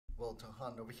difficult to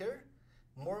hunt over here.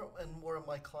 More and more of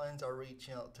my clients are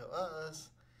reaching out to us,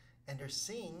 and they're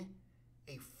seeing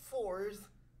a fourth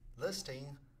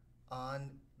listing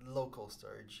on local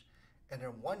search, and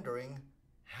they're wondering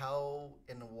how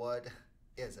and what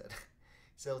is it.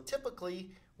 So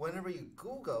typically, whenever you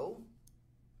Google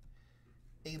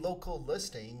a local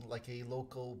listing, like a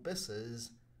local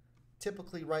business,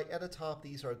 typically right at the top,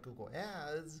 these are Google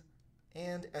ads.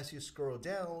 And as you scroll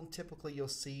down, typically you'll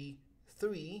see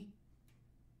 3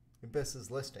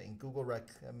 business listing. Google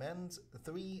recommends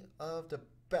 3 of the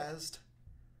best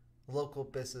local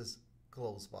business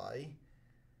close by.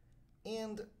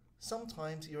 And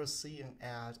sometimes you'll see an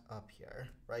ad up here,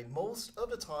 right? Most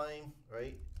of the time,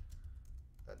 right?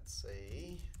 Let's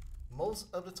say,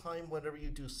 most of the time whenever you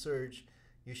do search,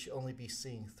 you should only be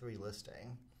seeing 3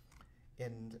 listing.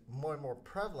 And more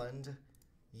prevalent,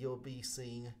 you'll be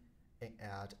seeing an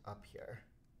ad up here.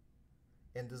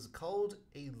 And this is called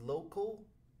a local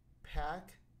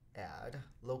pack ad,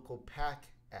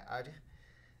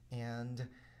 And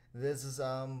this is,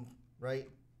 right,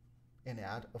 an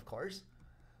ad, of course.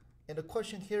 And the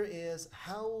question here is,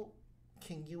 how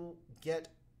can you get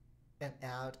an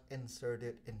ad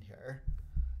inserted in here?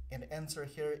 And the answer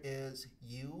here is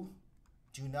you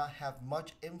do not have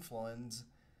much influence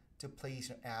to place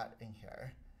your ad in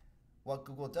here. What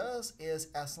Google does is,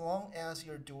 as long as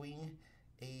you're doing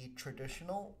a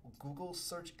traditional Google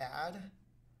search ad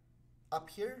up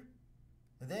here,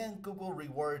 then Google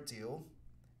rewards you.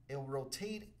 It will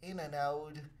rotate in and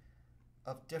out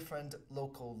of different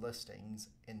local listings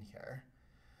in here.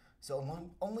 So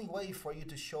the only way for you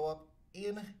to show up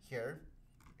in here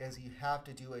is you have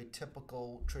to do a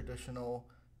typical traditional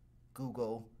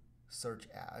Google search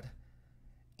ad.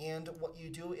 And what you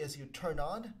do is you turn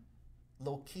on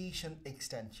location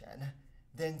extension.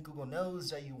 Then Google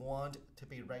knows that you want to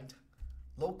be ranked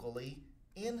locally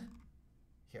in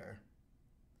here.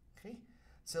 Okay,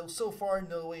 so far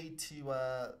no way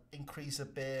to increase the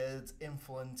bids,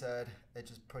 influence it. It's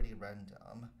just pretty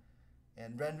random.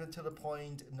 And random to the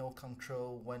point, no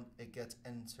control when it gets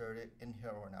inserted in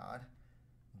here or not.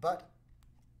 But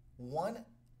one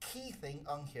key thing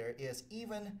on here is,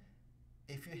 even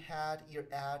if you had your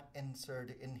ad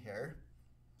inserted in here,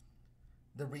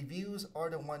 the reviews are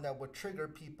the one that would trigger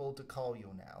people to call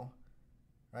you now,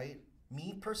 right?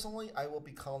 Me personally, I will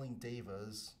be calling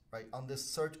Davis, right? On this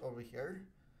search over here,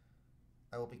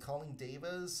 I will be calling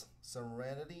Davis,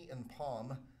 Serenity, and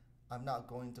Palm. I'm not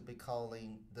going to be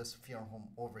calling this funeral home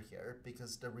over here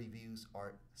because the reviews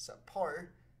are subpar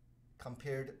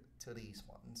compared to these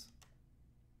ones.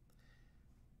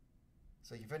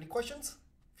 So if you have any questions,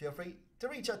 feel free to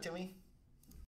reach out to me.